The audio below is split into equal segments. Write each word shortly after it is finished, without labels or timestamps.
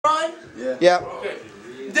fine? Yeah. Okay.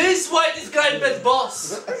 This is why this guy met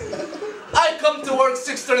boss. I come to work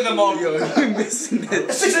 6:30 in the morning. You're missing it.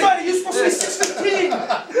 6:30, you're supposed to be 6:15.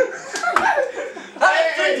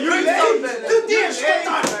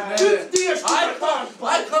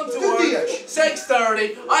 I come to work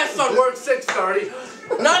 6:30. I start work 6:30.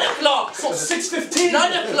 9 o'clock. So 6:15.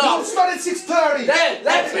 9 o'clock. You start at 6:30. Then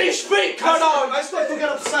let me speak. Come on. I start to get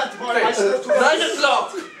upset. Okay. 9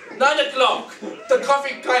 o'clock. 9 o'clock. The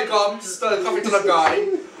coffee guy comes. The coffee to the guy.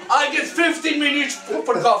 I get 15 minutes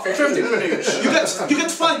for coffee. 15 minutes. You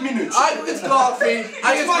get 5 minutes. I get coffee.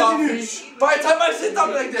 I get 5 coffee. minutes. By the time I sit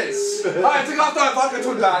down like this, I take off the fucking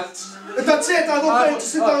to that. That's it. I don't pay to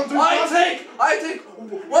sit down and drink coffee. I take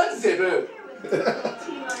Wednesday, bro.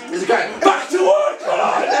 This guy, back to work! Come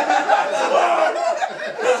on! Back to work!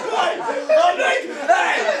 This guy, I'm like,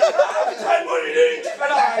 hey! 10 more minutes!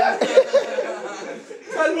 Come on!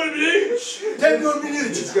 10 more minutes! 10 more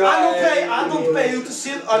minutes. I don't pay you to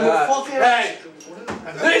sit on your fucking Hey!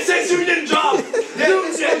 This is union job!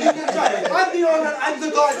 I'm the owner, I'm the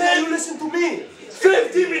guy. Now you listen to me.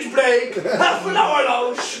 15 minutes break, half an hour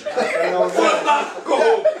lunch, 4 o'clock, go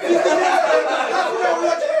home. Half an hour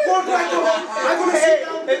lunch, 4 o'clock, go home. I'm gonna sit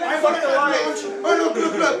down, I'm gonna have lunch. Oh, look.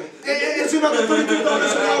 It's another $32 an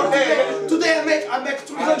hour. Today I make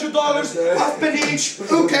 $300 half penny each.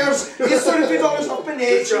 Who cares? It's $33 half penny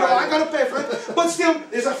each. You know, I gotta pay for it. But still,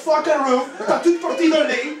 there's a fucking roof. T'as tout parti dans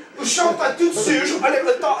lì. O chão tá tudo sujo. Olha,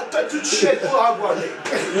 tá tudo cheio de água ali.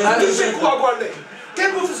 Tá tudo cheio de água ali. Quem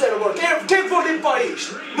vou fazer agora? Quem vou limpar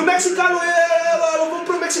isto? No mexicano, eu vou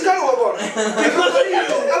pro mexicano agora. Because of you.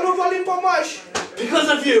 Eu não vou limpar mais. Because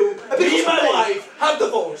of you, me and my wife have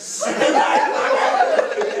divorced.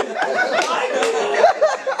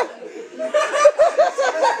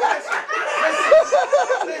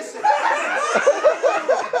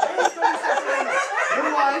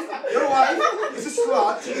 Your wife is a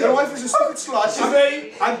slut. Your wife is a stupid slut.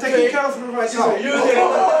 I'm taking care of her right now.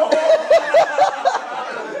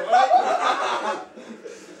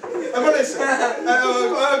 Maar listen,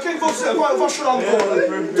 kijk wat ze was chorando.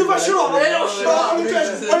 Tu vas chorando. Olha que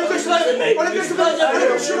I just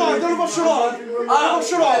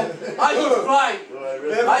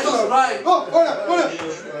cry. Olha.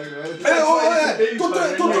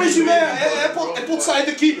 Tot resume pode sair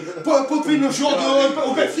daqui, pode vir no jogo.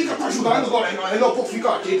 O Benfica está jogando agora. Não pode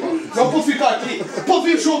ficar aqui. Não pode ficar aqui. Pode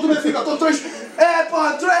vir o jogo do Benfica. Tot 3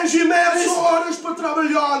 e meia horas para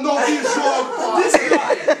trabalhar. Não vir jogo.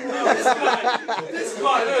 This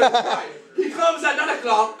guy, he comes at 9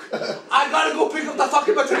 o'clock. I gotta go pick up the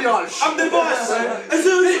fucking material. I'm the boss. As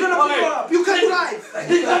soon as you're gonna pick up, you can drive.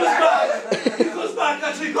 He comes back. He goes back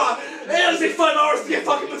and he goes, it'll take 5 hours to get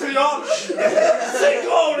fucking material. 6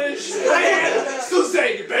 hours. Still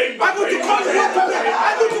saying, babe. I'm going to call him to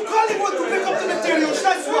pick up the materials.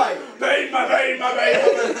 That's why. Babe. And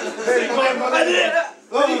then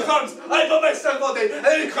he comes. I put myself all day. And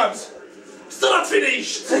then he comes. Still not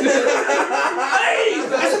finished! Hey!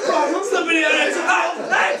 That's a problem. Somebody else!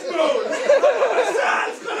 Let's move!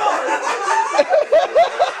 Come on!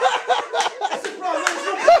 That's a problem.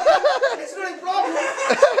 It's not a problem.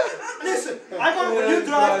 Listen,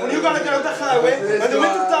 when you gotta get on the highway, in the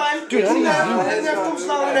winter time, and there comes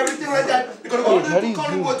snow and everything like that, you're gonna go to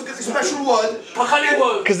Pocani wood to get the special wood.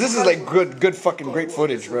 Because this is like good fucking great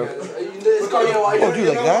footage, bro. Oh, dude,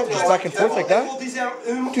 like that? Just back and forth like that?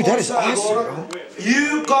 Dude, that is awesome, bro.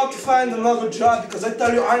 You got to find another job because I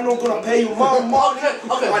tell you, I'm not gonna pay you more money.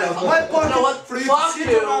 Okay. My pocket for you to sit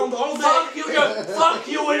around all day. Fuck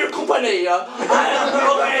you and your company. Where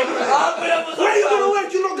are you gonna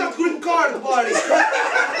work? You don't got green card, buddy.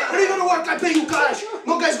 Where are you gonna work? I pay you cash.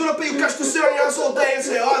 No guy's gonna pay you cash to sit on your ass all day and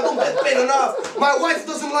say, oh, I don't get paid enough. My wife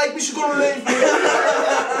doesn't like me, she's gonna leave me.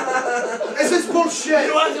 It's this bullshit.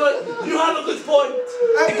 You have a good point.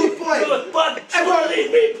 I have a good point. But you wanna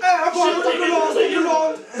leave me?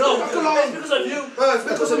 No, it's because of you. It's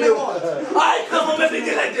because of you. I come home every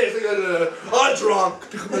day like this. I'm drunk.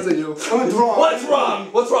 Because of you. I'm drunk.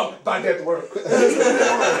 What's wrong? Back at work.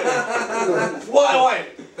 Why?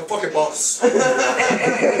 The fucking boss. Are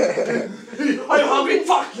you hungry?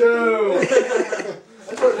 Fuck you.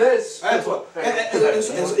 That's what it is.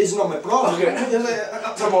 It's not my problem.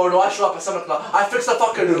 Tomorrow, I show up at 7 o'clock. I fix the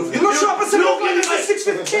fucking roof. You don't show up at 7 o'clock, it's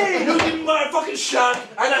 6:15. You give me my fucking shot,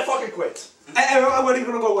 and I fucking quit. Where are you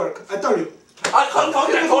gonna go work? I tell you. I can't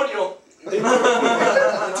fucking Antonio. Tu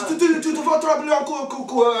vai trabalhar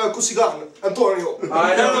com o cigarro, António. Eu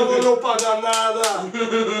não vou pagar nada.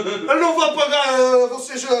 Eu não vou pagar,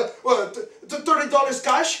 vocês, $30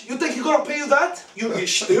 cash. You think he's gonna pay you that? You're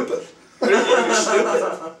stupid. You're stupid.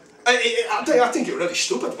 I think you're really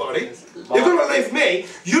stupid, buddy. You're gonna leave me,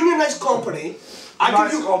 unionized company. I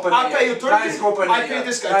pay you I pay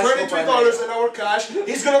this guy $33 an hour cash.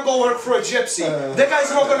 He's gonna go work for a gypsy. The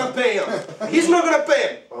guy's not gonna pay him. He's not gonna pay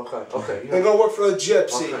him. Okay. He's gonna work for a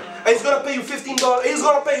gypsy. And he's gonna pay you $15. He's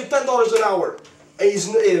gonna pay you $10 an hour. And he's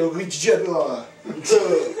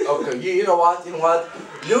Okay, you know what?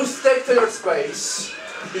 You stick to your space.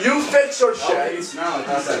 You fix your shit.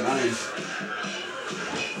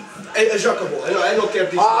 Hey, Jacobo, I don't care.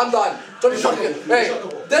 I'm done. Hey,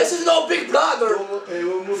 this is no Big Brother.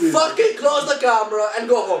 Fucking close the camera and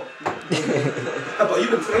go home. But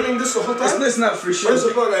you've been filming this the whole time? Isn't this not free shit? What is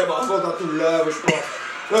the problem about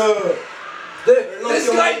This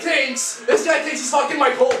guy thinks he's fucking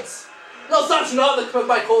Mike Holmes. No, such another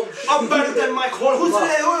Mike Holmes. I'm better than Mike Holmes. Who's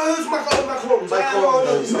Mike Holmes? Mike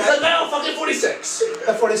Holmes. The guy on fucking 46.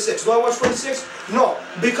 46. Do I watch 46? No,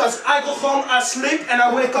 because I go home, I sleep, and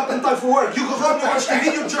I wake up in time for work. You go home, you watch TV,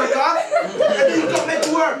 you jerk off, and then you come back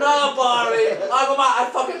to work. No, party. I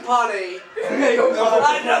fucking party.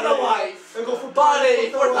 I have a wife. Party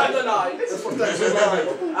 4 times a night. 4 times a night.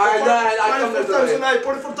 And then I come to 4 times a night.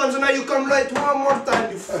 4 times a night. You come late one more time.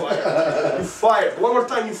 You fired. You fired. One more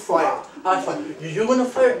time. You fired. You're gonna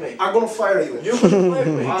fire me. I'm gonna fire you. You're gonna fire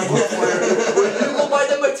me. I'm gonna fire you. When you go buy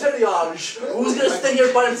the materials, who's gonna stay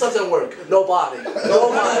here by themselves and work? Nobody.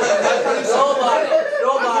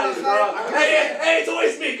 Hey, it's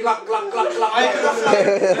always me. Clack. I'm gonna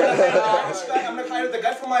hire the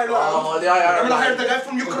guy from Ireland. I'm gonna hire the guy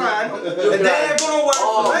from Ukraine. And they're gonna work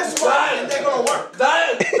for this one, and they're gonna work.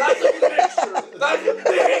 That's a good mixture.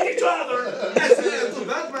 They hate each other. That's too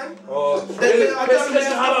bad, man. Because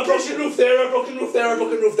you have a broken roof there, a broken roof there, a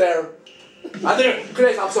broken roof there. And there,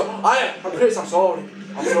 Chris, I'm sorry. Chris, I'm sorry.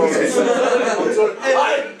 I'm sorry.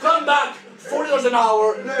 I come back. $40 an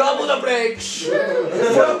hour, double the brakes. Let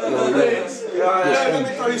me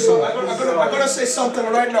tell you something. I'm gonna say something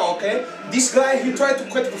right now, okay? This guy, he tried to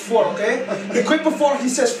quit before, okay? He quit before, he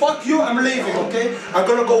says, fuck you, I'm leaving, okay? I'm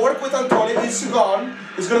gonna go work with Antonio, he's gone.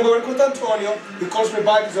 He's gonna go work with Antonio. He calls me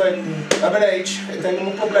back, he's like, H, tengo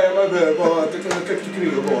un problema, che ti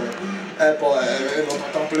crio agora. E poi, non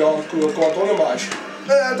sto parlando con Antonio mais.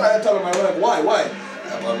 I tell him, I'm like, why? I'm like,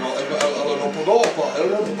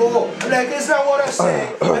 it's not what I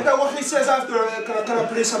say. And then what he says after, can I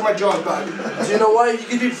please have my job back? Do you know why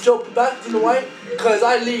he gives his job back? Do you know why? Because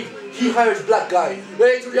I leave, he hires black guy.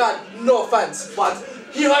 Adrian, no offense, but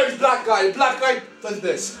he hires black guy. Black guy does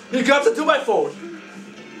this. He grabs a 2x4.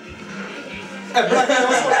 Hey, black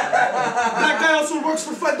guy also works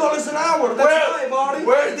for $5 an hour. That's why, buddy.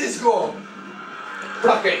 Where did this go?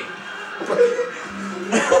 Black guy.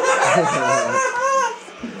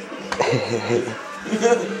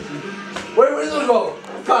 Where did it go?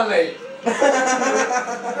 Conley.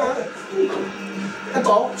 That's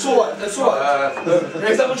all. So what? That's what?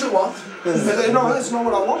 Is that what you want? No, that's not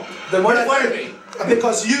what I want. Then why did you fire me?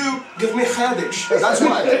 Because you give me headaches. That's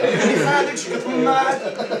why. You give me headaches, you get me mad.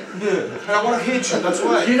 And I want to hit you, that's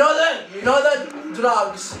why. You know that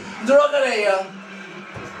drugs, drogaria.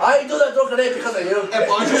 I do that drogaria because of you.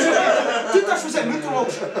 Tu estás a fazer muito louco.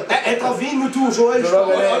 Está vindo tu, João.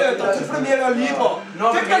 Olha, está tudo primeiro ali, pô.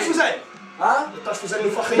 O que é que estás a fazer? Huh? Estás fazendo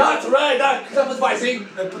um farrinho. Not red, that was my thing.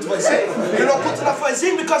 Put my thing. You're not putting a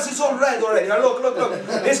fazing because it's all red already. Now look.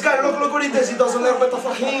 This guy, look what he does. He does a little bit of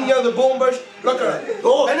farrinha, the bombers. Look at it.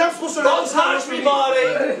 Oh, and that's supposed to don't touch me,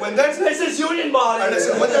 buddy. When there's this is union body.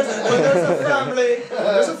 Listen, when there's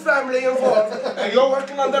a family involved, and you're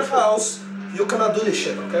working on their house, you cannot do this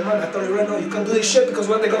shit, okay, man? I tell you right now, you can't do this shit because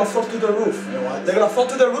when they're gonna fall to the roof, they're gonna fall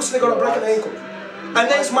to the roof and they're gonna break an ankle. And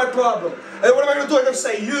that's my problem. And what am I gonna do? I'm gonna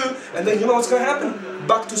say you, and then you know what's gonna happen?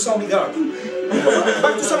 Back to São Miguel.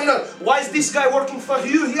 Back to São Miguel. Why is this guy working for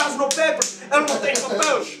you? He has no papers. Ele não tem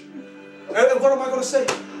papéis. And what am I gonna say?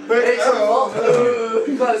 It's your fault.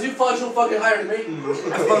 Because you fucking hired me.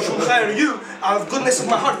 I should hire you out of goodness of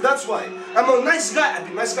my heart. That's why. I'm a nice guy. I'd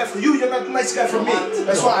be a nice guy for you. You're not a nice guy for me.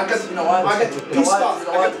 That's why I get. You know what? I get pissed off.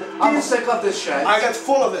 I'm sick of this shit. I get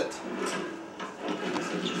full of it.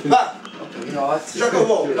 Bah. You know what?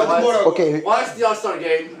 Jacobo, okay. Watch the All-Star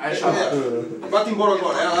game and shut up. Vá-te embora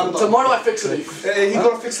agora. Tomorrow I fix the roof. He's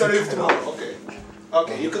gonna fix the roof tomorrow. Okay.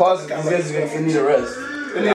 Okay. You can pause. These guys are gonna need a rest.